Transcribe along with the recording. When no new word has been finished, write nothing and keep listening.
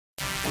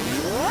Hello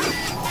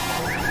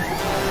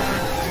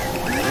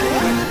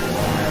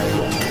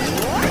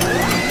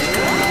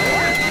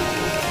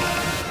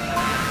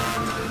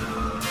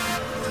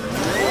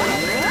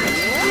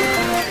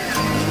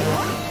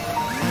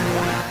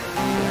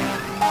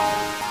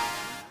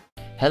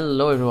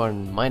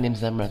everyone, my name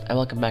is Damred and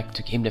welcome back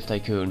to Game Dev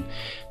Tycoon.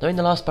 Now in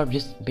the last part we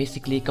just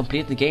basically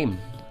completed the game,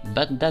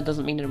 but that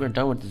doesn't mean that we're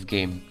done with this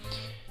game.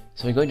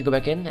 So we're going to go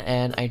back in,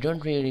 and I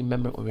don't really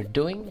remember what we're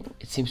doing.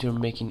 It seems we're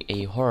making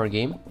a horror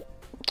game.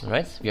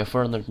 Alright, we have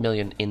 400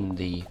 million in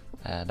the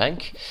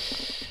bank,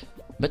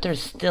 but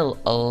there's still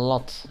a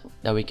lot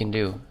that we can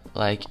do.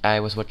 Like, I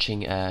was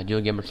watching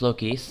Dual Gamers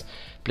Loki's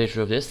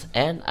playthrough of this,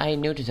 and I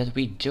noticed that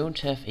we don't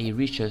have a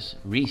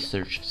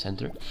research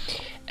center,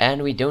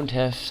 and we don't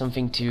have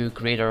something to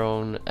create our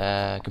own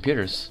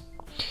computers.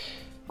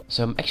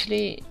 So I'm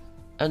actually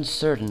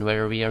uncertain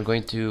whether we are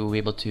going to be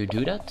able to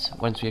do that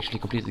once we actually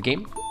complete the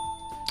game.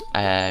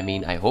 I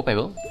mean, I hope I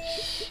will.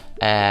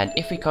 And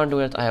if we can't do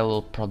it, I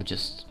will probably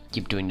just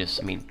keep doing this.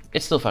 I mean,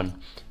 it's still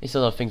fun. It's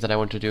still a lot of things that I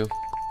want to do.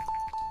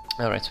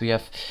 Alright, so we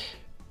have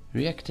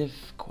reactive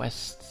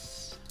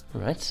quests.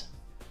 Alright.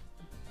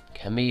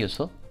 Can be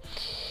useful.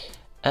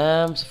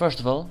 So first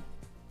of all,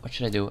 what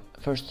should I do?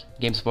 First,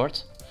 game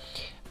support.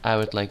 I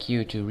would like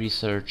you to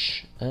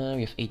research.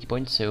 We have 80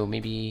 points, so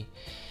maybe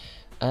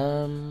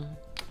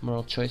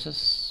moral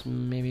choices,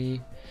 maybe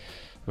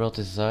world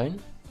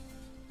design,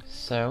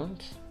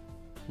 sound,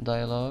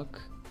 dialogue.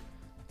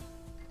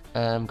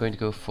 I'm going to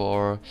go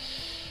for,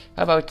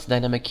 how about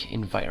dynamic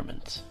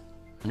environment?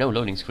 No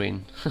loading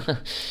screen.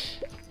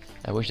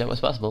 I wish that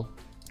was possible.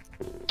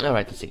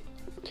 Alright, let's see.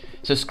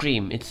 So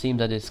Scream, it seems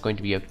that it's going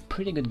to be a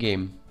pretty good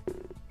game.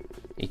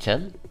 A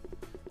 10.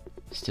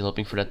 Still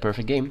hoping for that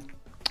perfect game.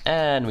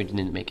 And we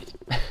didn't make it.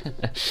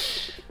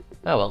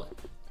 Oh well.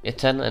 A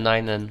 10, a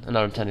 9, and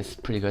another 10 is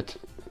pretty good.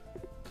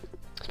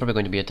 It's probably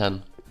going to be a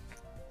 10.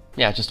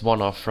 Yeah, just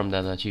one off from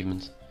that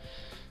achievement.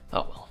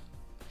 Oh well.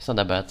 It's not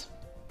that bad.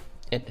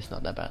 It is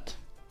not that bad.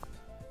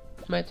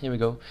 Right, here we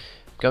go.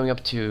 Going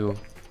up to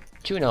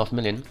 2.5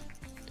 million.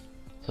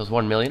 So it's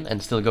 1 million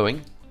and still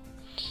going.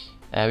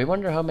 We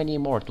wonder how many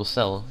more it will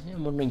sell. Yeah,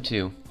 I'm wondering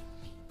too.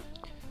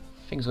 I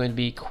think it's going to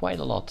be quite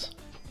a lot.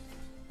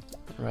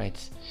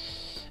 Right.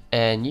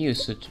 And you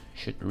should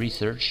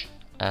research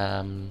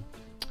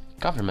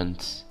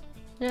government.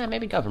 Yeah,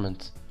 maybe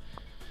government.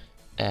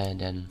 And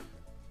then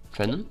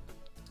friend.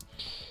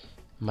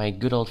 My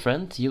good old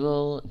friend, you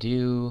will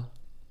do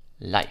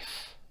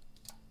life.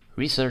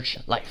 Research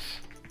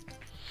life.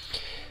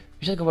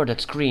 We should go over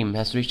that Scream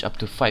has reached up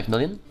to 5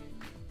 million.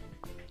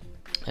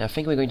 I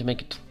think we're going to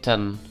make it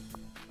 10.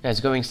 Yeah, it's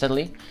going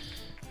steadily.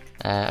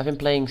 I've been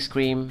playing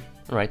Scream.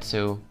 Alright,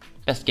 so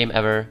best game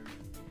ever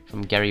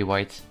from Gary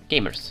White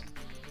Gamers.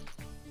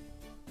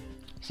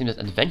 Seems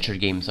that adventure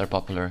games are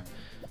popular.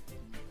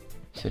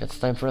 So that's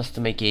time for us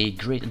to make a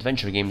great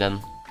adventure game then.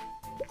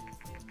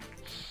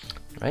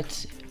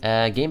 Right,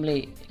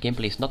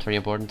 gameplay is not very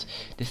important.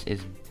 This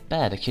is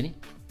bad actually.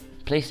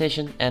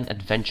 PlayStation and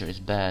adventure is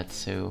bad,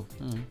 so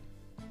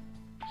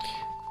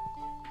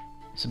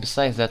so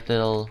besides that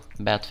little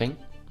bad thing,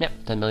 yeah,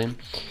 10 million.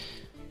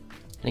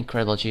 An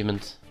incredible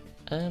achievement.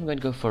 I'm going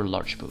to go for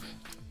large booth.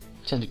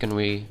 Just because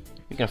we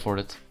can afford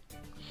it.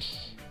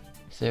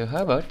 So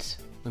how about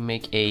we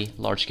make a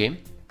large game,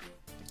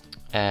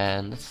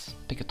 and let's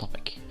pick a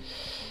topic.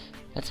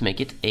 Let's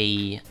make it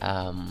a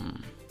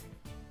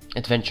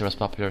adventure was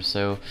popular.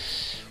 So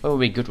what would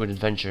be good with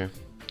adventure?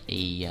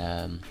 A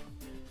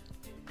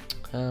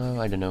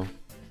I don't know,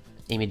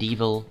 a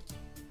medieval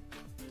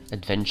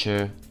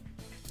adventure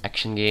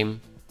action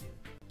game.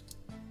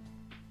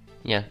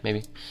 Yeah,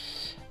 maybe.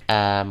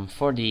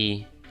 For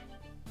the,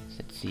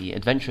 let's see,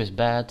 adventure is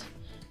bad.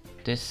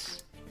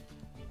 This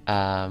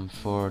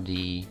for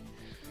the,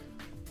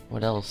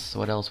 what else?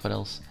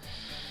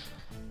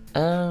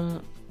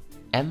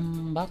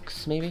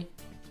 M-Box maybe,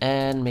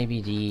 and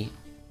maybe the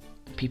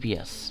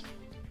PPS.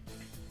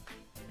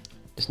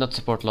 Does not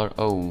support lore.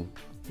 Oh,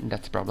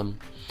 that's a problem.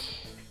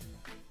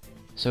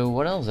 So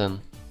what else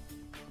then?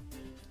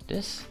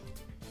 This?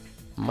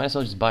 Might as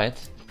well just buy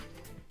it.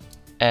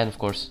 And of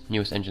course,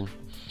 newest engine.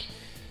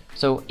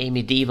 So a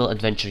medieval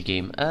adventure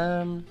game.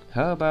 How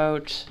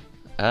about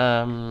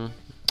I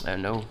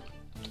don't know.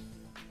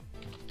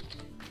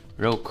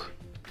 Rogue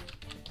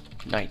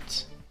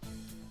Knight.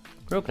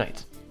 Rogue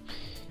Knight.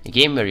 A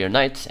game where you're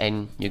knights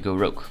and you go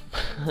rogue.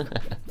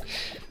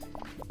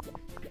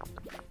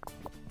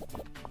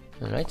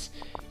 Alright.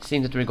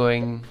 Seems that we're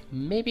going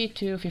maybe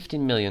to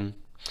 15 million.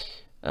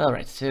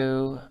 Alright,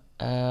 so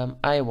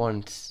I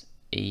want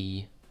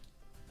a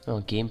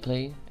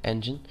gameplay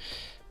engine.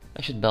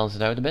 I should balance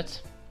it out a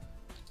bit.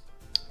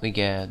 We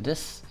get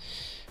this.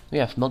 We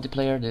have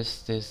multiplayer,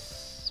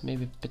 this,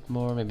 maybe a bit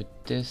more, maybe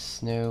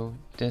this, no,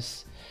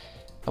 this.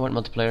 I want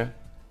multiplayer.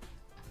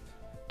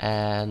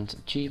 And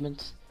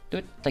achievements. Do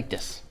it like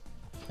this.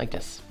 Like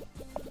this.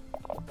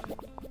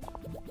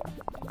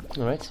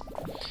 Alright.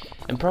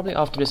 And probably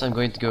after this I'm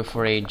going to go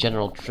for a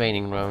general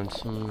training round.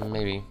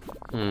 Maybe.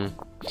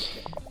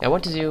 I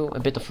want to do a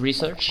bit of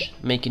research,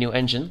 make a new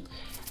engine,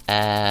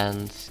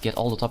 and get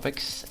all the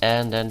topics,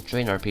 and then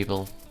train our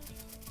people.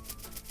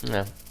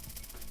 Yeah.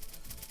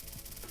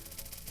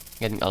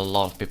 Getting a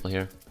lot of people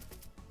here.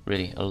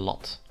 Really, a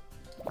lot.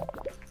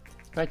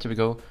 Right, here we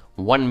go.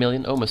 1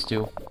 million, almost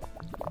 2.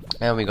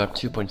 And we got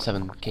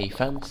 2.7k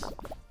fans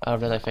out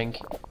of that, I think.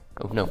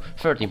 Oh no,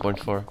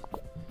 13.4.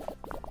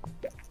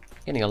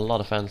 Getting a lot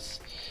of fans.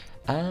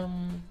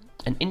 An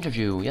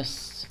interview,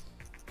 yes.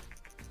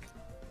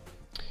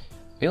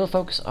 We will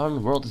focus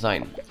on world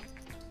design.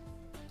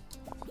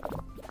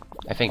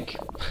 I think.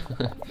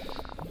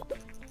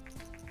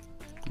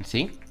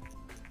 See?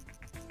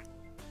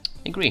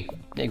 Agree.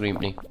 They agree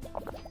with me.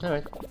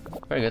 Alright.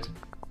 Very good.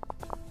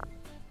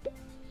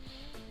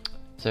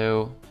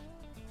 So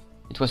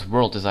it was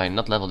world design,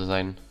 not level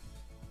design.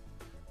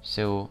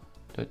 So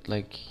do it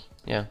like,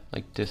 yeah,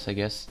 like this, I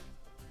guess.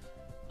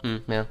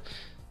 Yeah.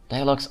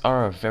 Dialogues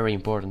are very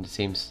important, it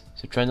seems.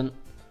 So Trendon,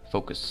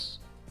 focus.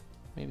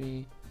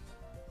 Maybe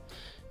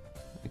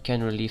we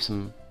can relieve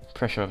some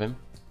pressure of him,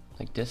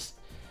 like this.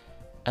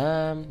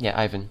 Yeah,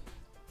 Ivan.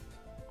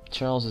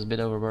 Charles is a bit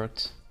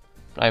overworked,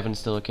 but Ivan's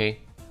still okay.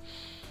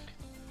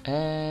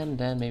 And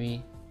then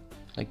maybe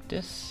like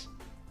this.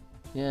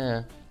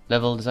 Yeah.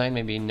 Level design,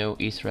 maybe no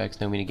Easter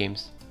eggs, no mini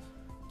games.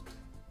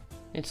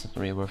 It's not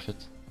really worth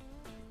it.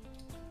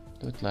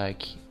 Do it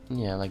like,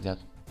 yeah, like that.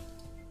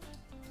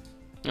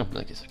 Oh,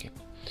 like this, okay.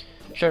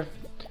 Sure.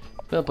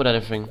 We'll put out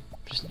everything,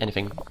 just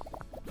anything.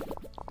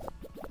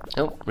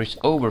 Oh, reached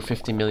over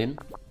 50 million.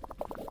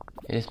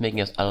 It is making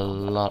us a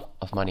lot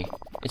of money.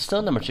 It's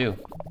still number 2.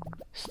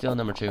 Still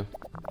number 2.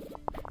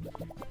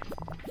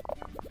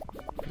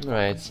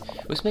 Alright,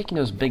 who's making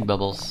those big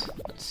bubbles?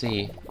 Let's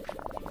see.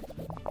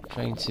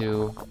 Trying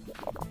to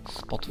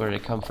spot where they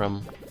come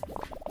from.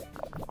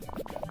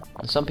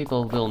 Some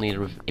people will need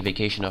a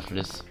vacation after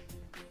this.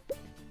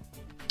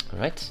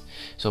 Alright,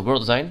 so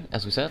world design,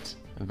 as we said,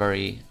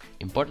 very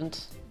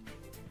important.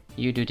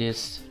 You do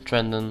this,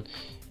 Trendon,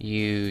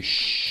 you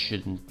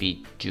shouldn't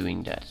be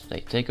doing that.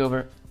 Like, take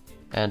over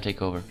and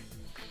take over.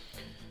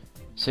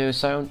 So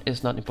sound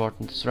is not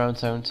important, surround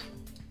sound,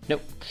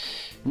 nope,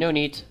 no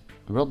need.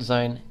 World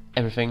design,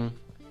 everything,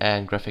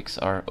 and graphics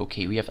are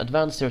okay. We have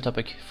advanced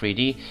stereotopic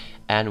 3D,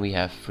 and we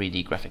have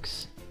 3D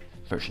graphics,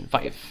 version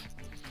 5.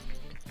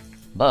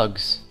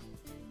 Bugs.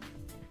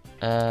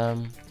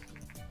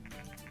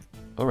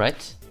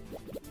 Alright,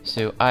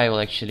 so I will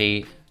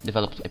actually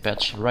develop a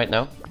patch right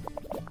now.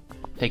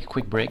 Take a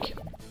quick break.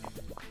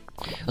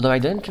 Although I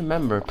don't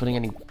remember putting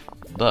any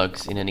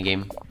bugs in any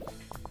game.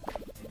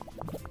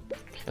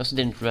 I also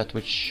didn't read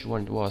which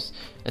one it was.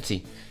 Let's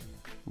see.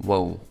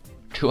 Whoa.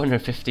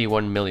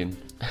 251 million.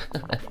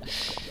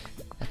 That's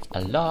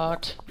a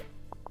lot.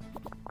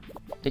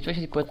 Did you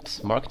actually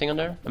put marketing on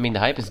there? I mean, the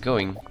hype is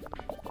going,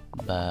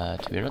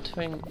 but we're not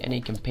doing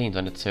any campaigns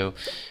on it, so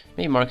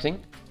maybe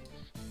marketing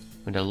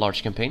with a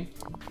large campaign.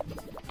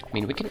 I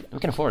mean, we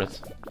can afford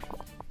it.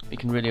 We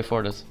can really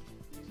afford it.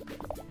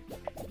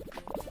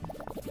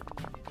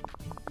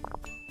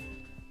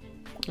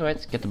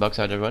 Alright, get the bugs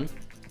out, everyone.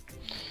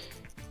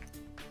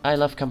 I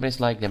love companies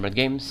like Damred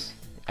Games.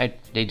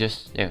 They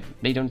just, yeah,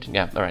 they don't,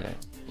 yeah, alright.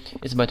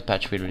 It's about the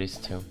patch we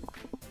released, so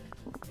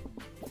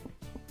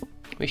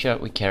we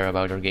care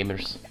about our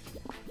gamers.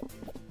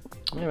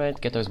 Alright,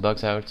 get those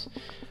bugs out.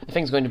 I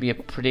think it's going to be a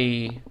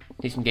pretty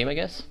decent game, I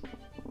guess.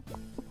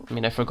 I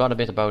mean, I forgot a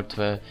bit about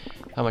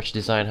how much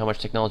design, how much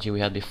technology we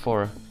had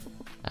before.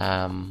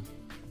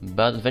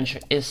 But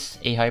Adventure is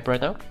a hype right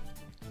now.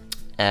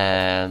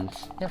 And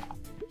yeah,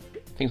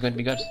 I think it's going to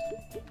be good.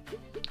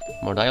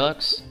 More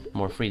dialogues,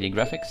 more 3D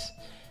graphics,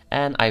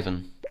 and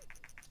Ivan.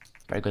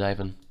 Very good,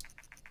 Ivan.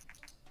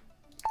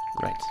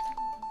 Right.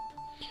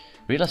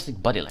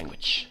 Realistic body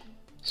language.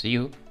 So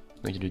you,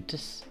 I'm going to do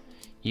this.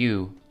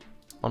 You,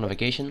 on a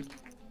vacation.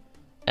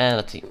 And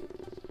let's see.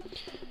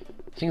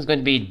 I think it's going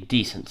to be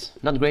decent.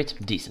 Not great,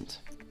 decent.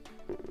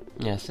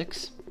 Yeah,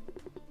 6.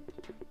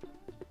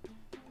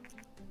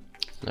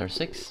 Another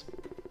 6.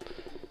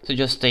 So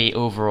just a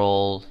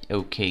overall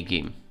okay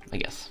game, I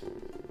guess.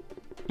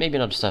 Maybe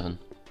another 7.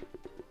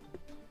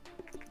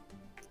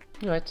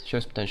 Alright,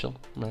 shows potential.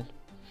 Alright.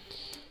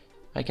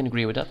 I can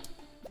agree with that.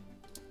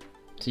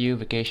 So you,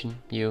 vacation,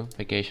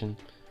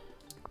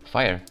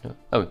 fire. No.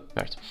 Oh,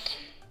 right.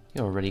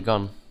 You're already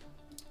gone.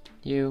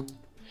 You.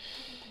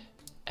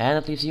 And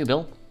that leaves you,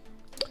 Bill.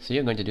 So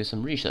you're going to do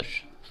some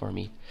research for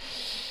me.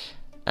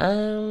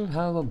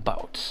 How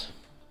about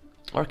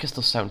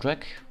orchestral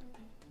soundtrack?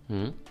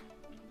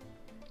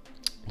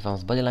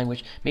 Advanced body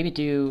language. Maybe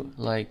do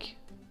like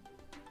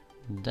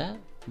that?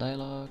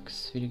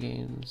 Dialogues, video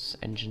games,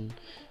 engine,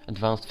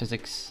 advanced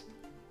physics.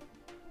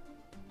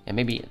 Yeah,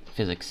 maybe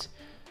physics.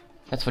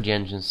 That's for the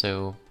engine,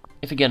 so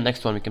if we get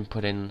next one we can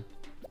put in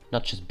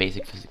not just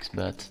basic physics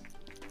but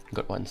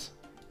good ones.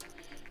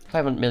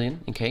 500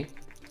 million in K.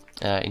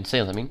 In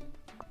sales, I mean.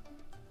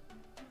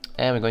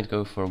 And we're going to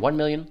go for 1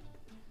 million.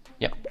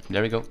 Yep,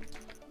 there we go.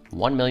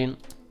 1 million.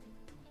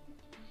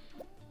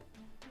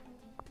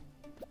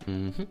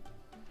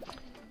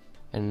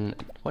 And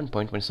at one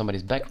point when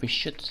somebody's back we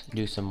should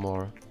do some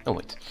more. Oh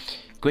wait,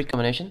 great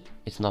combination.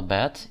 It's not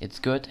bad, it's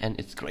good, and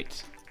it's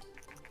great.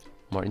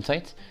 More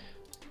insight.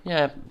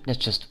 Yeah, that's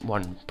just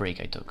one break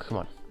I took. Come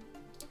on,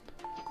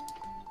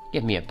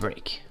 give me a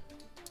break.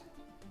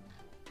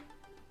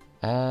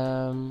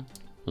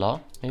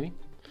 Law, maybe?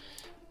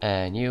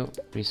 A new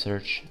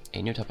research,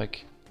 a new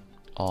topic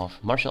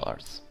of martial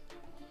arts.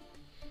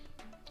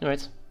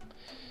 Alright.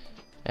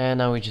 And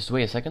now we just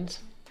wait a second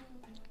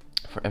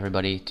for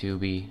everybody to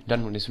be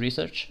done with this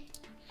research.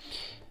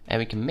 And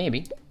we can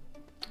maybe...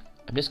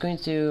 I'm just going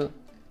to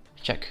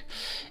check.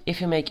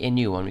 If you make a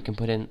new one, we can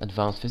put in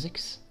advanced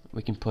physics.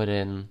 We can put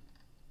in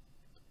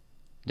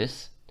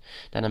this.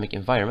 Dynamic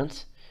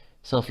environment.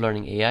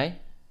 Self-learning AI.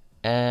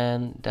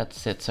 And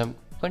that's it. So I'm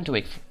going to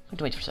wait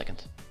for a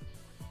second.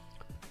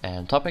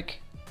 And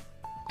topic.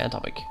 And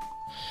topic.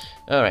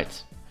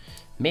 Alright.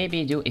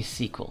 Maybe do a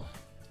sequel.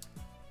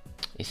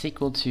 A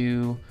sequel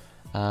to...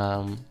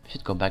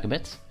 should go back a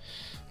bit.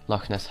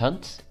 Loch Ness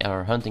Hunt,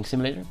 or Hunting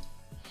Simulator.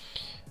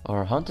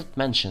 Or Haunted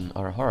Mansion,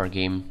 or horror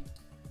game.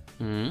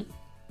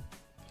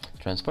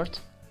 Transport.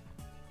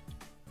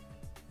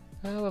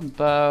 How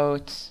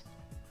about...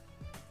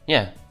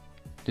 yeah,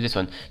 do this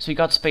one. So we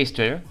got Space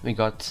Trader, we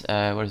got,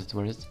 where is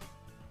it?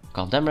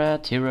 Call of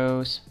Damred,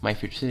 Heroes, My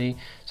Future City,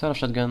 Son of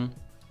Shotgun.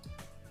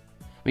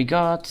 We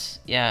got,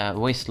 yeah,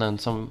 Wasteland,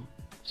 some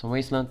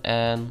Wasteland,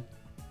 and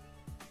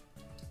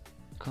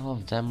Call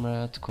of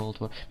Damred, Cold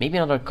War. Maybe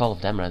another Call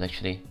of Damred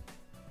actually.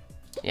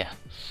 Yeah.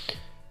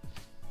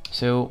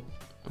 So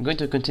I'm going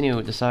to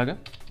continue the saga.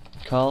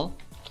 Call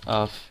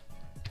of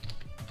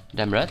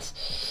Damred.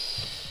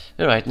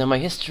 Alright, now my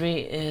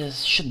history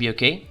should be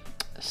okay.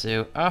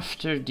 So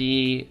after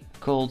the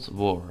Cold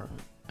War,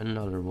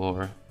 another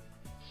war.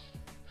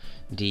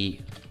 The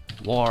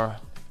war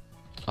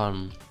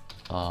on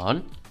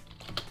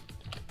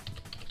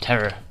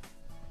terror.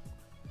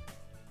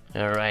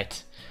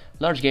 Alright.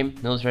 Large game,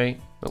 military.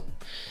 Oh.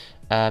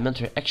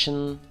 Military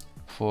action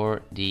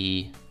for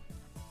the...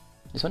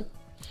 this one?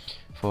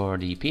 For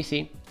the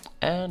PC.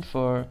 And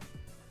for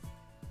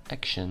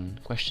action,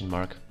 question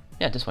mark.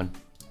 Yeah, this one.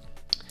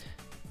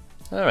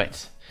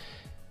 Alright.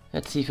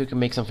 Let's see if we can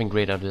make something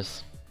great out of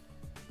this.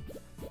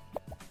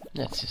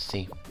 Let's just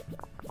see.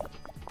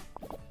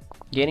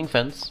 Gaining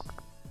fans.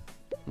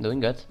 Doing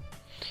good.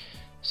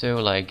 So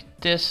like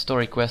this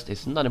story quest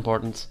is not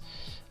important.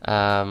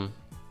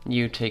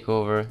 You take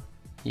over.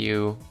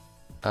 You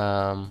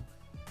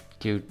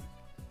do...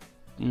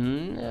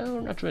 no,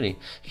 not really.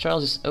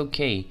 Charles is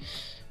okay.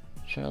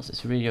 Charles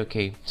is really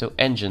okay. So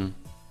engine.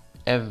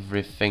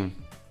 Everything.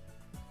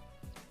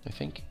 I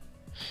think.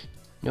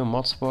 No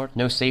mod support.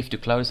 No save to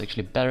cloud is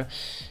actually better.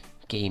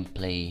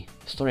 Gameplay.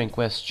 Story and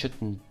quest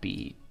shouldn't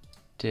be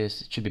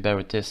this. It should be better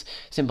with this.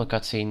 Simple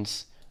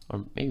cutscenes.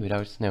 Or maybe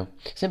without. No.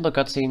 Simple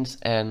cutscenes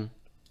and...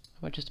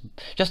 what,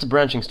 just a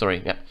branching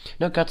story. Yeah.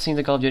 No cutscenes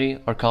in Call of Duty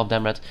or Call of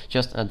Damred.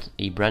 Just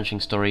a branching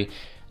story.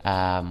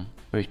 Where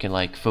you can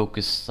like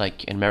focus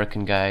like an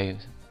American guy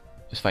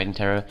who's fighting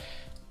terror.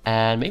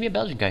 And maybe a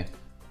Belgian guy.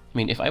 I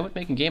mean, if I would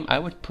make a game, I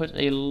would put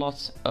a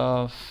lot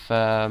of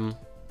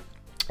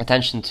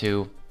attention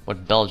to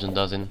what Belgium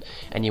does in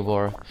any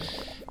war.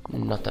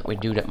 Not that we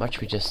do that much,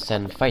 we just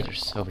send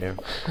fighters over there.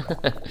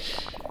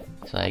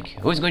 It's like,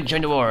 who's going to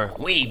join the war?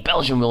 We,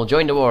 Belgium, will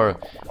join the war.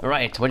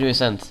 Alright, what do we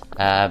send?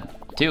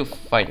 2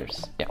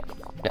 fighters. Yeah,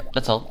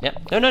 that's all. Yeah.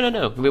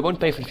 No, we won't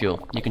pay for the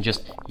fuel. You can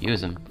just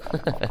use them.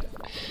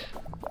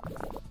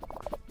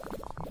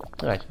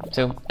 Alright,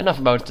 so enough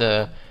about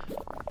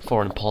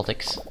foreign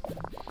politics.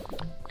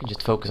 We can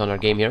just focus on our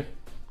game here.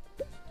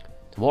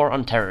 The war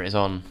on terror is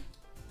on.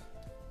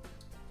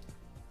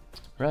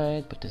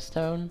 Right, put this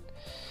down.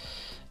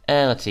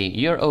 And let's see,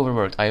 you're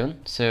overworked,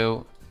 Ivan.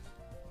 So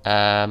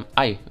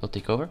I will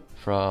take over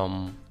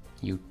from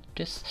you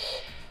this.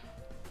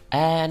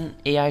 And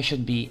AI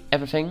should be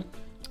everything.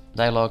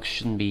 Dialogue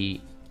shouldn't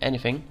be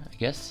anything, I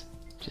guess.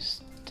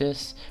 Just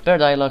this. Better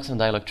dialogues and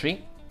dialogue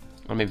 3.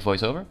 Or maybe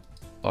voiceover.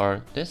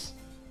 Or this.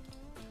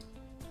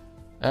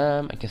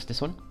 I guess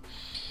this one.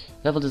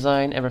 Level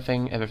design,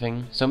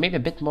 everything. So maybe a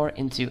bit more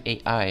into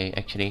AI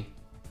actually.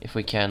 If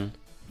we can.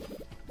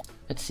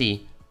 Let's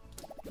see.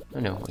 Oh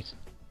no, wait.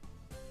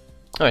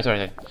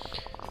 Alright.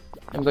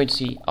 I'm going to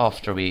see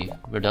after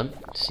we're done.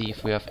 To see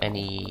if we have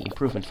any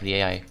improvement for the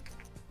AI.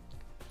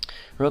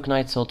 Rogue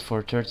Knight sold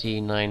for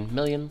 39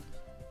 million.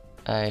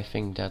 I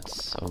think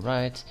that's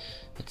alright.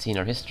 Let's see in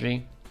our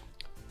history.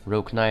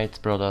 Rogue Knight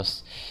brought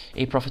us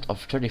a profit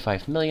of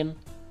 35 million.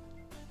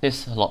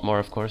 This a lot more,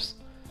 of course.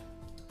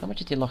 How much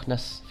did the Loch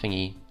Ness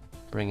thingy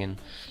bring in?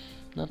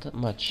 Not that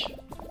much.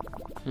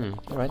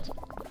 Alright.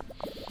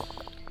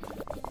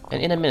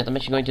 And in a minute I'm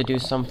actually going to do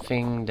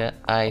something that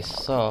I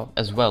saw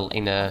as well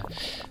in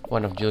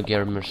one of Jill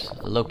Gamer's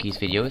Loki's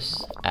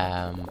videos.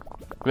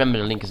 Remember,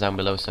 the link is down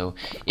below, so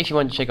if you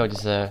want to check out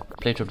this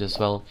playthrough of this as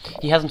well.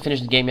 He hasn't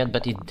finished the game yet,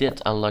 but he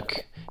did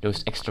unlock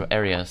those extra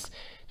areas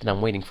that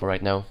I'm waiting for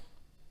right now.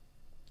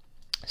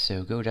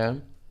 So go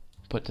down,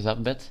 put this up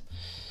a bit,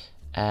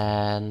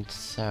 and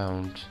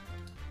sound.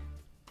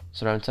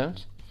 surround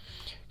sound,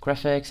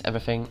 graphics,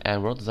 everything,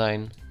 and world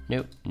design.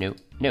 No, no,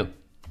 no.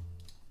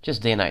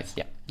 Just day and night.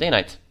 Yeah, day and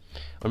night.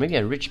 Or maybe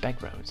a rich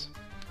background.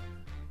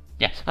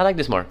 Yeah, I like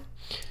this more.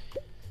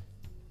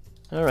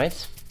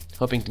 Alright.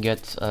 Hoping to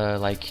get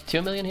like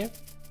 2 million here.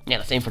 Yeah,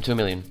 let's aim for 2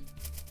 million.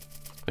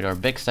 With our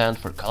big stand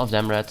for Call of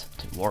Damred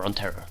to War on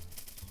Terror.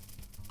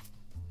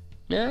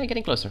 Yeah,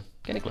 getting closer.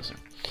 Getting closer.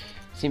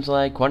 Seems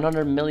like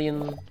 100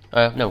 million...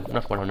 no,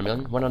 not 100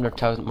 million.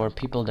 100,000 more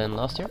people than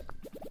last year.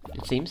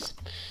 It seems.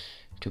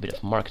 To a bit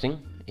of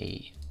marketing.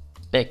 A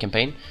big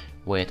campaign.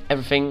 With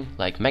everything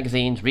like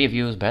magazines,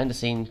 reviews, behind the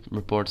scenes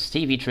reports,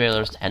 TV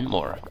trailers, and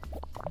more.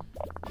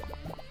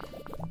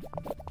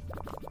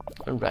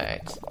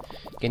 Alright.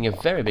 Getting a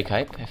very big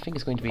hype. I think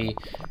it's going to be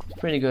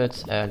pretty good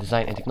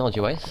design and technology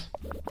wise.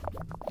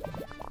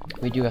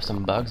 We do have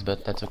some bugs,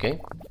 but that's okay.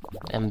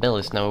 And Bill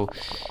is now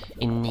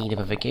in need of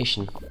a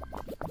vacation.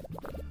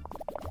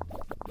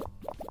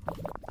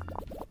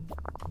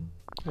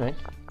 Alright.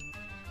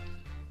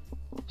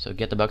 So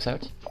get the bugs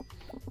out.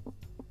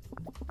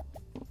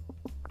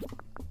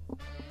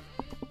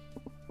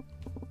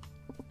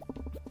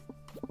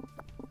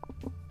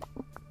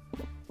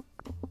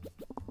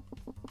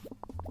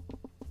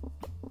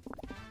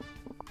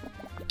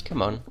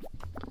 Come on.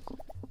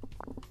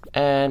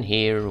 And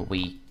here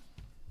we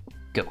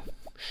go.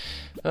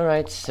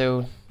 Alright,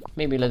 so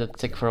maybe let it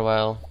tick for a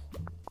while.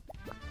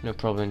 No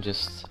problem,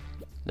 just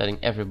letting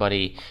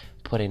everybody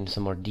put in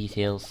some more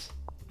details.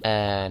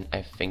 And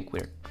I think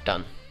we're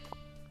done.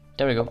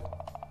 There we go.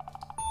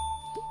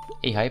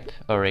 A hype,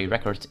 or a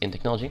record in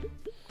technology.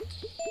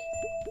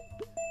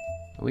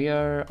 We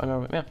are on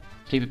our... yeah,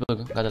 3 people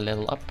got a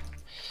level up.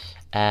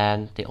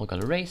 And they all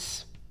got a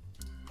raise.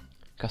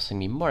 Costing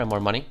me more and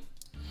more money.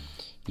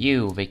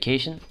 You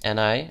vacation, and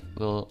I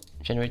will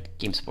generate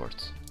game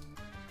sports.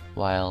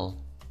 While,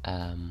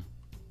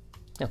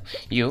 no,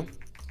 you,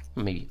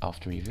 maybe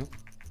after review.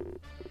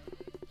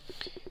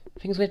 I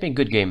think it's going to be a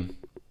good game.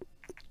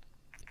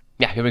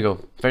 Yeah, here we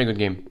go. Very good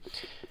game.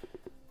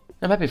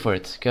 I'm happy for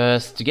it,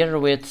 because together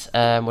with,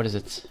 what is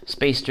it?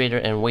 Space Trader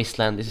and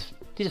Wasteland,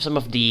 these are some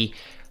of the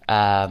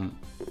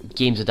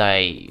games that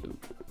I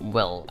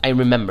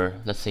remember,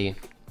 let's see.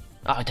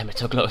 Oh, damn it,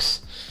 so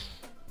close.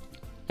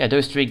 Yeah,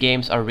 those 3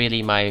 games are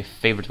really my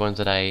favorite ones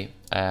that I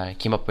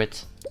came up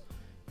with.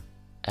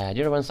 The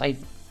other ones,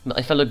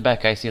 if I look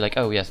back, I see like,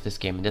 oh yes, this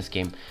game,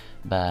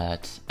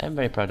 but I'm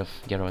very proud of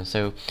the other ones.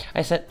 So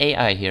I set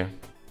AI here.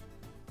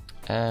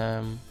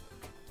 No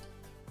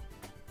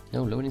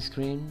loading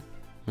screen.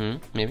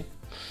 Maybe.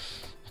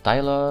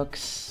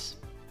 Dialogues.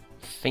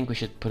 I think we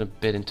should put a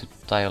bit into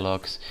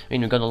dialogues. I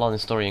mean, we've got a lot in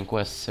story and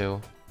quests,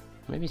 so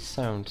maybe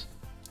sound.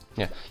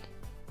 Yeah,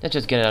 let's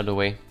just get it out of the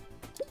way.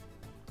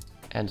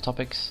 And the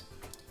topics,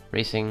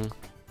 racing,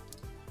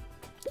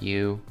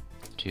 you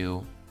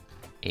to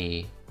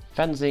a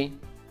fantasy,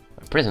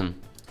 a prison.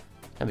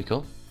 That'd be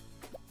cool.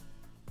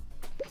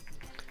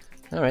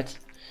 Alright,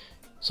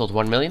 sold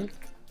 1 million,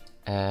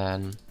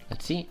 and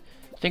let's see.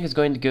 I think it's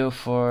going to go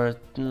for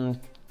 10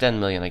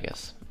 million, I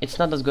guess. It's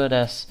not as good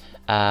as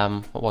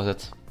what was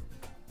it?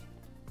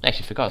 I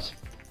actually forgot.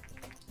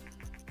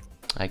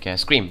 Like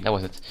Scream, that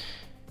was it.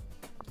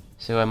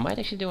 So I might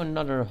actually do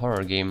another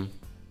horror game.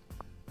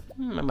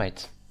 I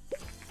might.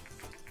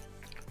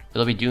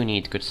 But we do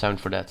need good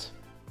sound for that.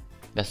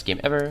 Best game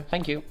ever,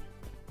 thank you.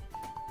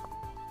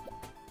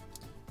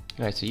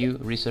 Alright, so you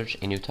research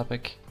a new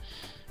topic.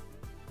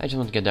 I just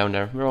want to get down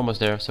there. We're almost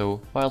there,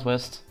 so Wild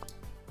West.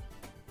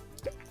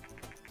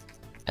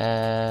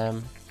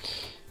 To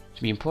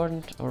be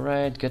important,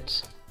 alright, good.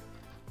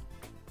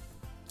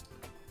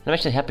 I'm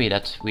actually happy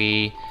that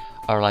we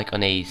are like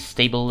on a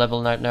stable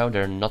level now.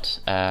 There are not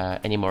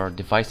any more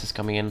devices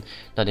coming in,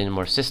 not any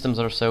more systems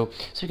or so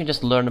we can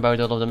just learn about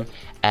all of them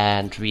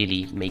and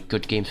really make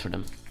good games for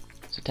them.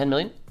 So 10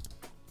 million.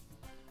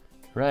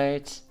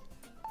 Right,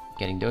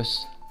 getting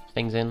those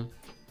things in.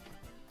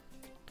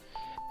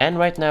 And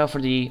right now, for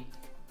the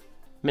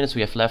minutes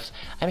we have left,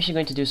 I'm actually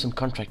going to do some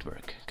contract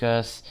work,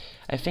 because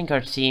I think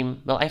our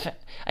team, well,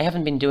 I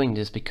haven't been doing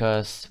this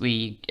because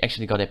we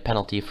actually got a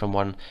penalty from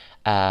one,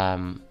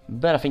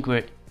 but I think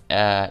we're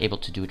able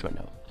to do it right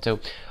now. So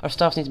our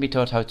staff needs to be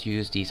taught how to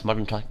use these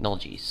modern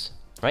technologies,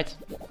 right?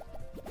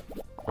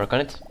 Work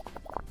on it.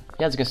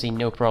 Yeah, as you can see,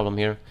 no problem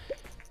here.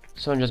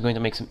 So I'm just going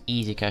to make some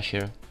easy cash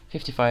here.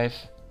 55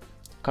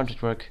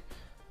 contract work.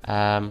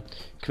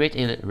 Create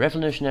a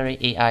revolutionary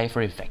AI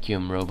for a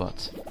vacuum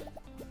robot.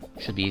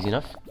 Should be easy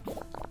enough.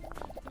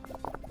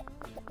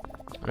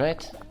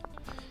 Right.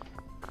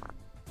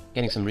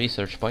 Getting some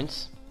research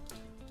points.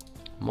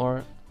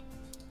 More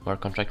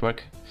contract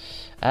work.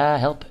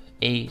 Help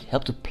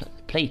to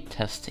play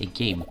test a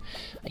game.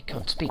 I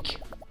can't speak.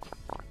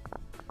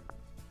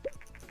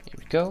 Here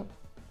we go.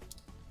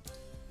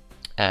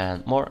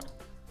 And more.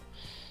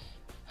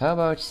 How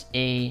about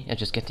I'll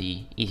just get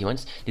the easy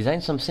ones.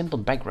 Design some simple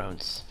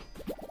backgrounds.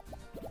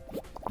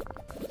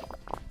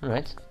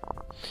 Alright.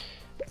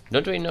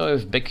 Don't really know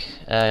if big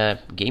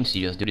game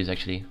studios do this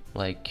actually.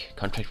 Like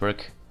contract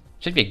work.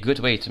 Should be a good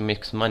way to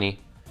make some money.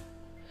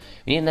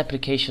 We need an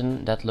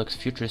application that looks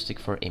futuristic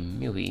for a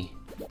movie.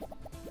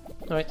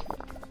 Alright.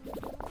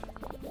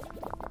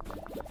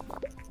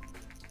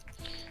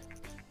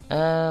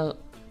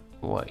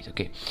 Wait,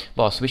 okay.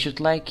 Boss, we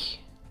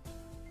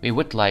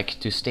would like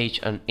to stage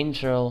an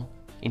internal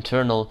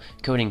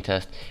coding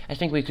test. I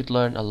think we could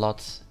learn a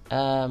lot.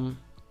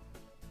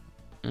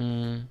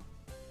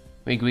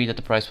 We agree that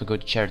the price will go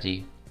to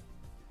charity.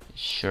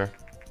 Sure.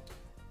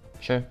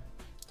 So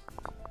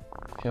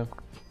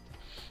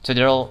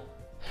they're all...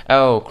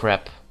 Oh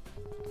crap.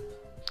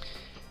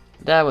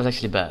 That was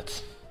actually bad.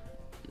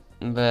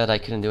 But I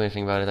couldn't do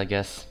anything about it, I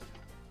guess.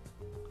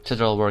 So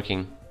they're all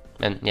working.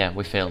 And yeah,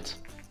 we failed.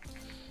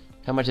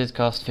 How much did it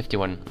cost?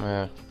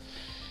 51.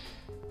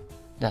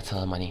 That's a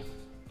lot of money.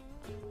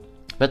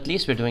 But at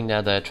least we're doing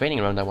that training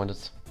round I wanted.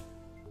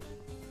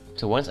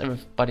 So once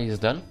everybody is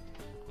done,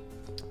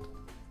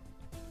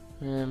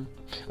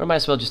 or might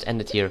as well just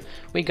end it here.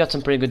 We got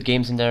some pretty good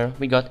games in there.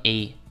 We got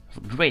a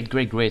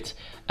great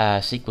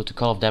sequel to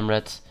Call of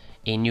Damred,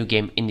 a new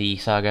game in the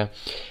saga.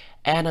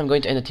 And I'm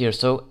going to end it here.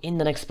 So in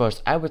the next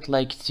part I would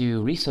like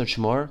to research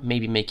more,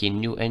 maybe make a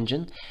new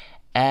engine,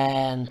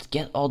 and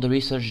get all the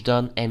research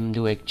done and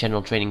do a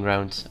general training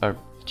round, or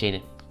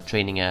training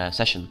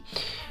session.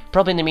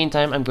 Probably in the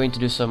meantime I'm going to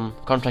do some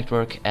contract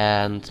work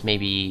and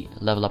maybe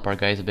level up our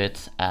guys a bit,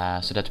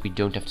 so that we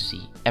don't have to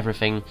see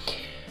everything.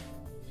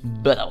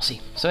 But I'll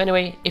see. So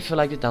anyway, if you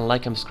liked it, then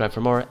like and subscribe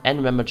for more, and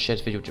remember to share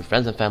this video with your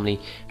friends and family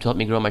to help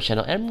me grow my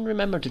channel, and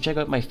remember to check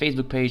out my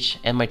Facebook page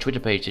and my Twitter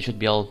page. It should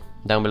be all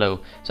down below.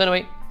 So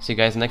anyway, see you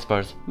guys in the next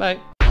part. Bye!